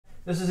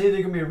This is either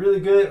going to be really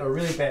good or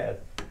really bad.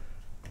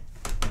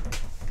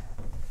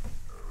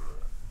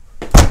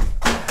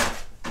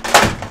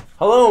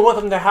 Hello and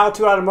welcome to How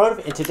To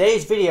Automotive. In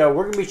today's video,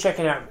 we're going to be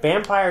checking out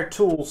Vampire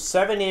Tools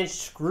 7-inch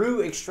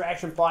screw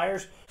extraction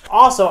pliers.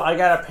 Also, I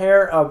got a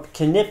pair of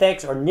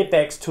Knipex or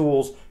Knipex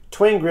Tools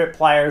twin grip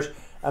pliers.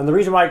 And the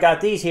reason why I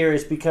got these here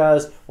is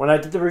because when I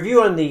did the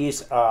review on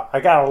these, I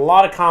got a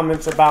lot of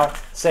comments about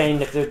saying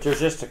that they're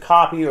just a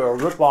copy or a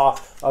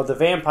ripoff of the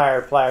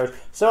Vampire pliers.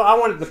 So I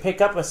wanted to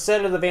pick up a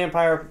set of the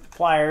Vampire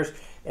pliers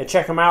and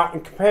check them out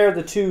and compare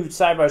the two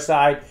side by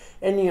side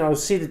and, you know,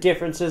 see the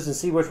differences and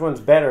see which one's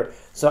better.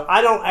 So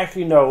I don't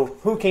actually know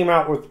who came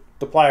out with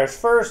the pliers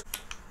first.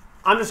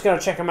 I'm just going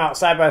to check them out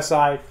side by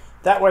side.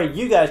 That way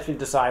you guys can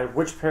decide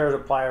which pair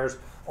of pliers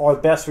are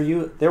best for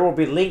you. There will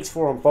be links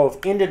for them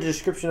both in the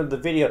description of the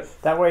video.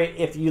 That way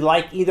if you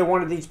like either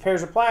one of these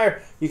pairs of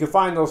pliers, you can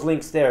find those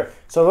links there.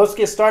 So let's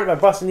get started by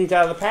busting these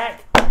out of the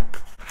pack.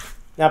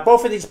 Now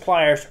both of these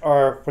pliers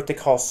are what they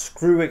call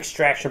screw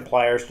extraction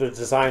pliers. They're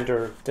designed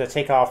to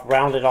take off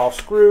rounded off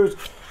screws.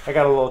 I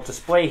got a little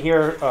display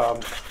here.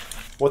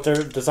 What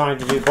they're designed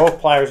to do. Both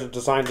pliers are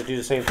designed to do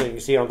the same thing. You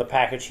see on the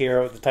package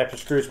here, the type of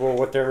screws. Well,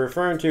 what they're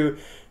referring to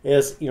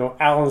is, you know,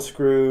 Allen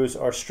screws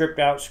or stripped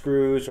out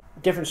screws,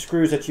 different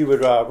screws that you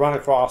would run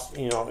across,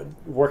 you know,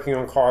 working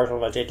on cars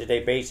on a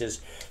day-to-day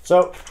basis.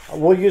 So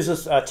we'll use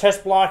this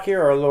test block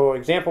here, or a little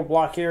example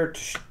block here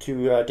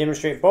to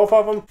demonstrate both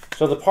of them.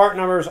 So the part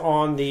numbers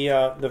on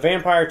the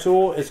Vampire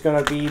tool is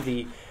going to be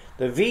the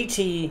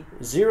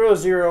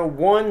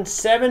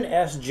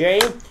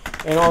VT0017SJ,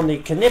 and on the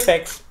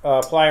Knipex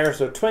pliers,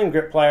 the twin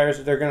grip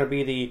pliers, they're going to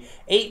be the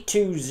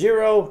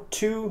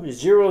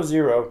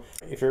 820200.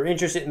 If you're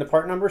interested in the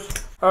part numbers.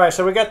 All right,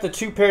 so we got the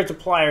two pairs of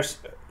pliers,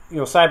 you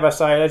know, side by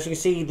side. As you can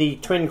see, the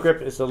twin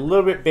grip is a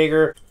little bit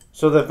bigger.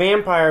 So the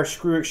Vampire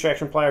screw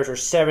extraction pliers are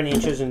 7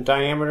 inches in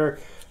diameter.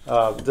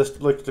 This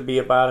looks to be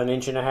about 1.5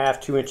 inches,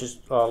 2 inches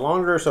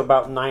longer, so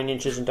about 9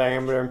 inches in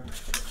diameter.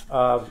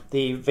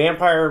 The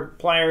Vampire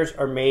pliers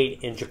are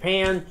made in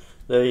Japan.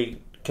 The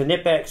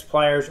Knipex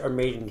pliers are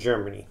made in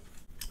Germany.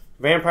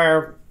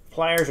 Vampire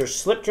pliers are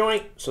slip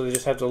joint, so they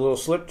just have the little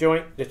slip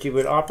joint that you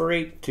would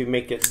operate to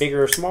make it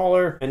bigger or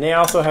smaller. And they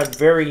also have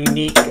very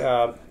unique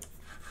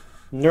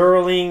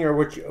knurling,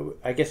 or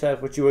I guess that's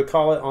what you would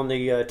call it, on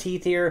the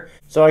teeth here.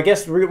 So I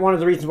guess one of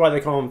the reasons why they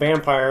call them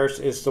vampires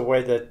is the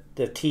way that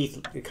the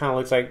teeth, it kind of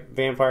looks like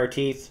vampire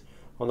teeth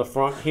on the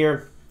front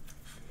here.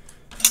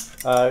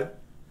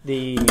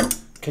 The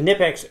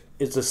Knipex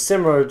is a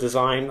similar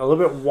design, a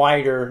little bit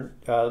wider,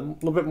 a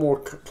little bit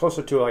more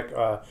closer to like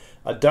a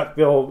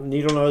duckbill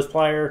needle nose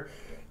plier,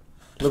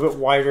 a little bit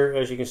wider,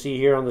 as you can see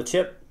here on the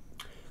tip.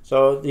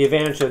 So the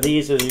advantage of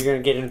these is you're going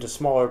to get into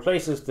smaller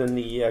places than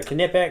the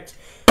Knipex.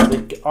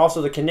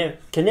 Also, the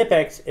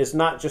Knipex is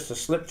not just a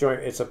slip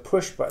joint; it's a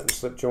push button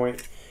slip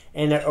joint,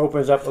 and it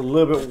opens up a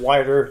little bit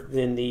wider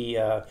than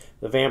the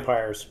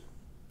Vampires.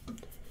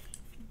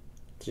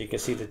 So you can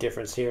see the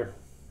difference here.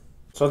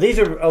 So these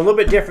are a little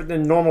bit different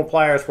than normal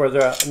pliers, where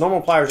the normal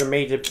pliers are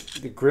made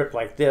to grip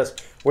like this,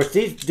 which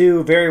these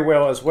do very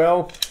well as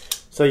well.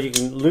 So you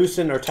can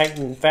loosen or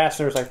tighten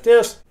fasteners like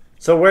this.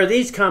 So where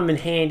these come in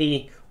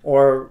handy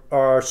or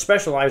are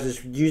specialized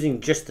is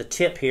using just the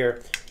tip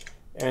here.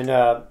 And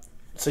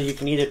so you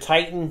can either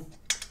tighten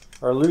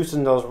or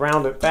loosen those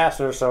rounded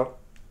fasteners. So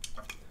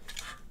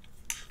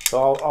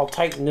I'll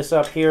tighten this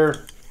up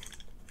here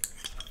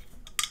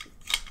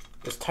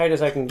as tight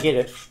as I can get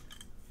it.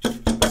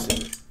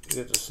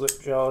 Get the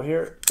slip jaw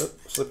here,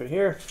 slip it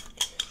here.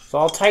 So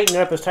I'll tighten it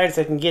up as tight as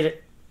I can get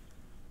it,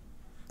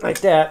 like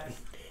that.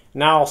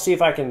 Now I'll see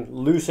if I can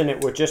loosen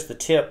it with just the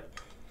tip.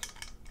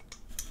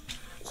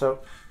 So,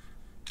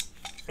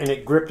 and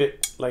it gripped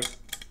it like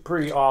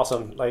pretty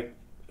awesome, like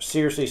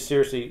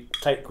seriously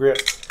tight grip.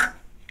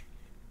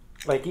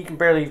 Like you can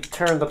barely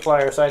turn the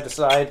plier side to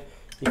side.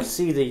 You can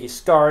see the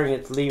scarring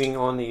it's leaving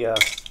on the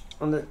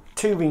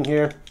tubing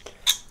here.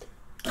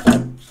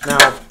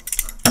 Now,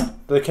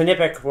 the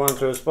Knipex ones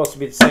are supposed to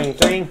be the same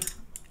thing.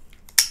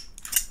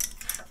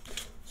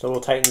 So we'll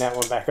tighten that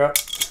one back up.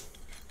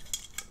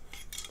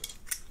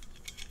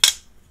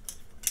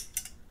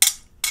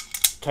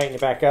 Tighten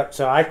it back up.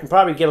 So I can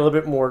probably get a little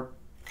bit more,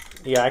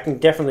 yeah, I can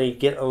definitely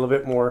get a little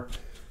bit more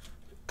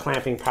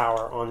clamping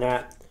power on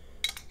that.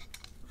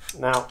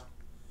 Now,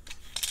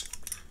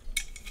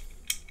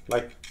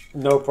 like,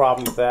 no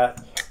problem with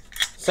that.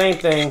 Same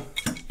thing.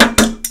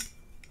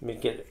 Let me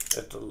get it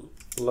at the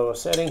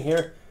lowest setting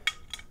here.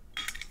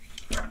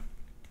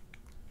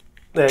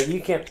 That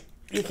you can't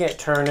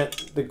turn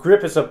it. The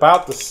grip is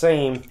about the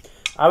same.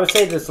 I would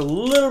say this a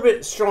little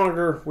bit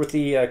stronger with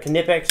the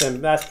Knipex,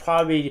 and that's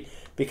probably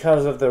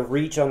because of the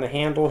reach on the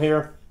handle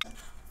here.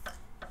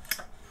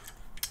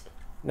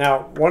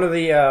 Now, one of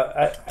the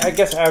I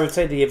guess I would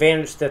say the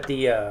advantage that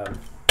the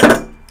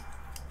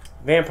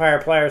Vampire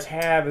pliers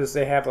have is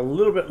they have a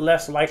little bit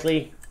less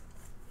likely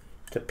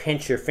to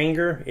pinch your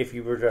finger if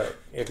you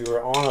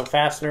were on a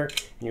fastener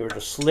and you were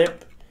to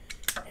slip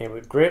and it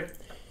would grip.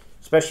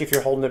 Especially if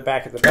you're holding it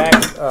back at the back.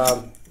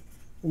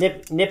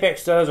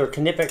 Knipex does, or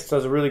Knipex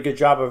does a really good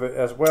job of it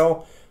as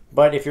well.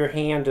 But if your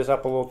hand is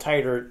up a little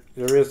tighter,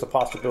 there is the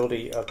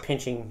possibility of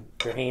pinching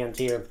your hands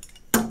here.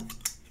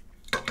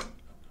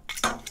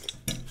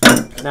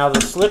 Now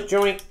the slip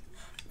joint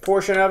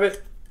portion of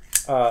it,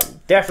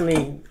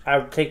 definitely I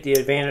would take the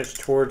advantage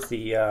towards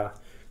the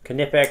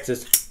Knipex.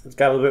 It's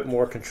got a little bit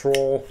more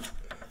control,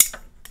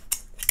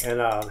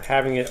 and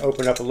having it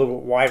open up a little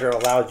bit wider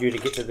allows you to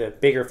get to the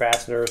bigger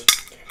fasteners.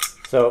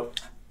 So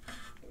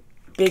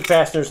big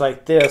fasteners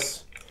like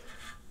this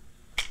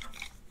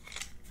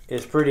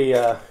is pretty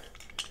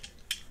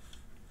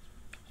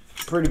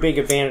big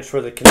advantage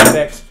for the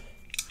Knipex.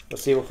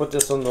 Let's see, we'll put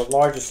this on the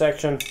largest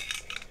section,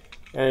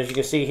 and as you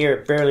can see here,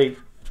 it barely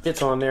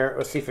fits on there.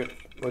 Let's see if it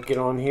will get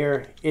on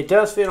here. It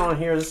does fit on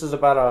here. This is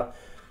about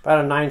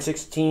a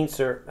 9/16,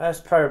 or that's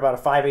probably about a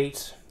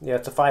 5/8. Yeah,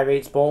 it's a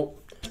 5/8 bolt.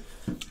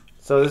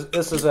 So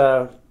this is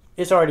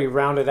it's already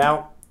rounded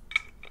out,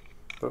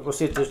 but we'll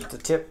see if there's the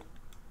tip.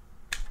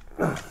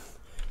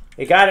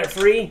 It got it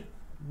free,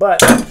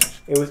 but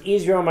it was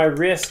easier on my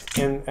wrist,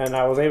 and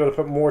I was able to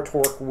put more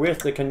torque with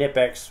the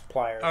Knipex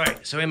pliers. All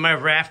right, so in my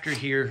rafter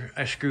here,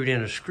 I screwed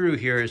in a screw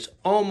here. It's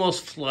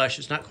almost flush.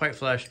 It's not quite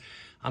flush.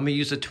 I'm going to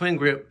use a twin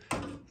grip,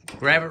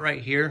 grab it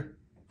right here,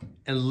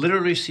 and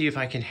literally see if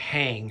I can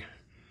hang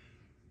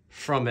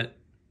from it,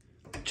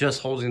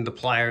 just holding the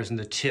pliers and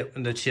the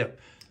tip.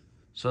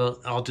 So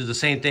I'll do the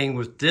same thing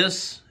with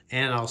this,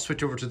 and I'll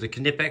switch over to the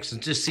Knipex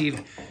and just see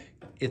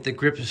if the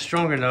grip is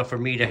strong enough for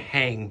me to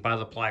hang by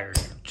the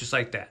pliers, just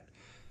like that.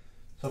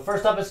 So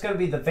first up, it's going to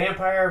be the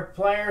Vampire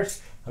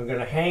pliers. I'm going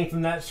to hang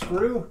from that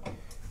screw.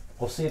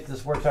 We'll see if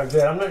this works out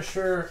good. I'm not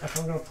sure if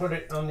I'm going to put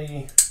it on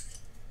the...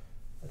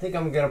 I think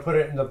I'm going to put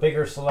it in the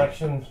bigger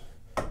selection.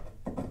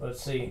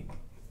 Let's see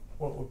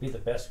what would be the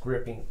best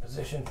gripping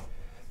position.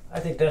 I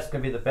think that's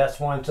going to be the best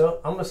one. So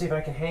I'm going to see if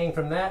I can hang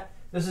from that.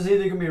 This is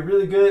either going to be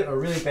really good or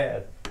really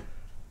bad.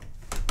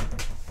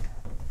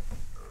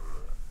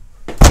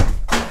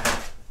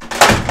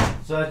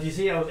 So as you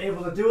see, I was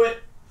able to do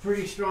it.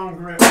 Pretty strong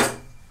grip.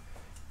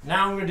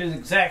 Now I'm going to do the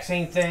exact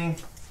same thing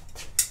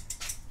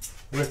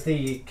with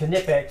the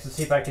Knipex to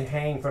see if I can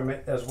hang from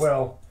it as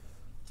well.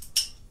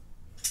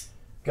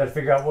 Got to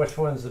figure out which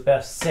one's the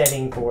best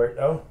setting for it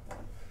though.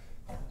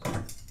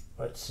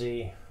 Let's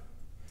see. I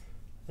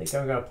think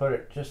I'm going to put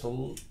it just a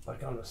little,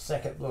 like on the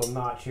second little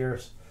notch here.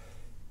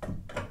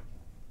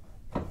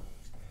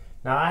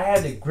 Now I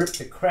had to grip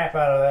the crap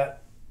out of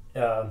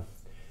that.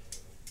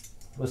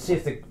 Let's see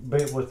if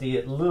with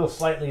the little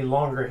slightly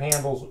longer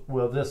handles,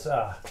 will this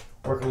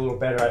work a little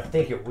better? I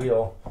think it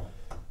will,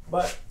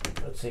 but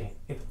let's see.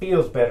 It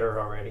feels better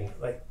already,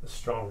 like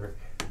stronger.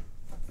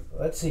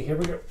 Let's see. Here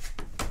we go.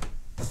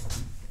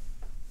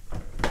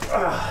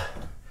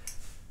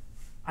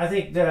 I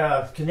think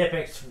the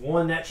Knipex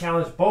won that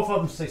challenge. Both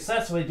of them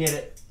successfully did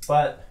it,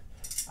 but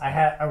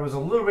I was a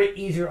little bit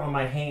easier on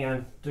my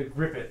hand to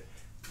grip it,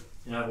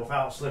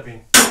 without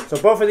slipping.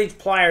 So both of these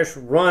pliers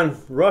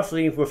run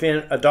roughly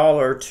within $1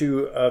 or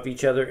 $2 of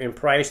each other in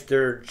price.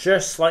 They're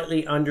just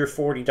slightly under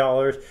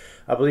 $40.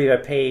 I believe I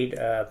paid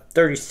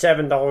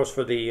 $37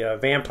 for the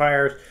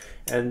Vampires,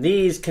 and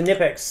these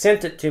Knipex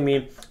sent it to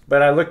me,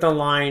 but I looked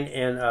online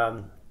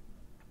and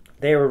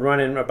they were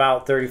running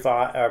about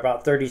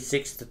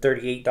 $36 to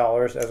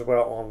 $38 as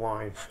well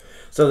online.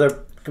 So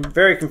they're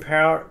very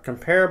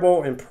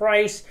comparable in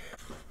price.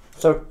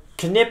 So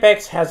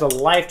Knipex has a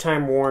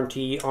lifetime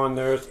warranty on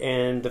theirs,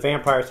 and the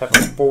Vampires have a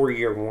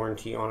 4-year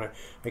warranty on it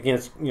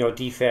against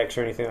defects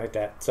or anything like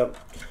that. So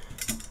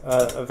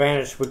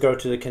advantage would go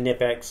to the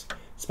Knipex,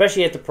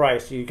 especially at the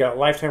price. You got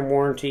lifetime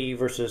warranty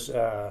versus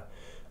a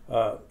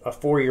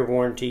 4-year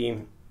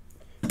warranty.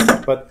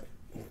 But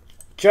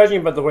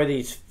judging by the way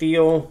these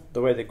feel,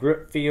 the way the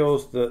grip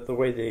feels, the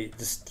way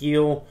the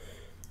steel,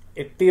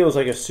 it feels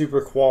like a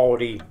super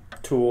quality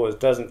tool. It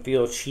doesn't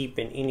feel cheap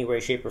in any way,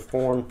 shape, or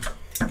form.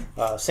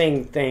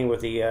 Same thing with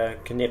the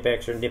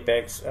Knipex or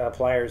Knipex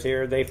pliers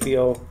here. They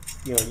feel,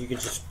 you can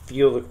just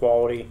feel the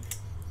quality.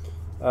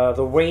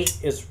 The weight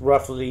is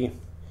roughly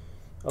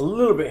a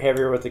little bit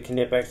heavier with the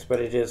Knipex, but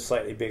it is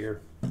slightly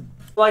bigger.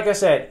 Like I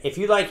said, if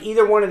you like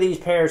either one of these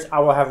pairs, I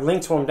will have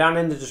links for them down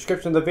in the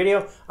description of the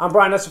video. I'm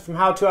Brian Nesson from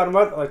How To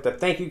Automotive. I'd like to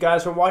thank you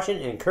guys for watching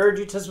and encourage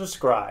you to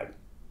subscribe.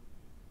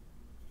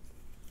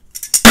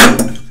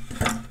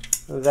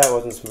 That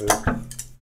wasn't smooth.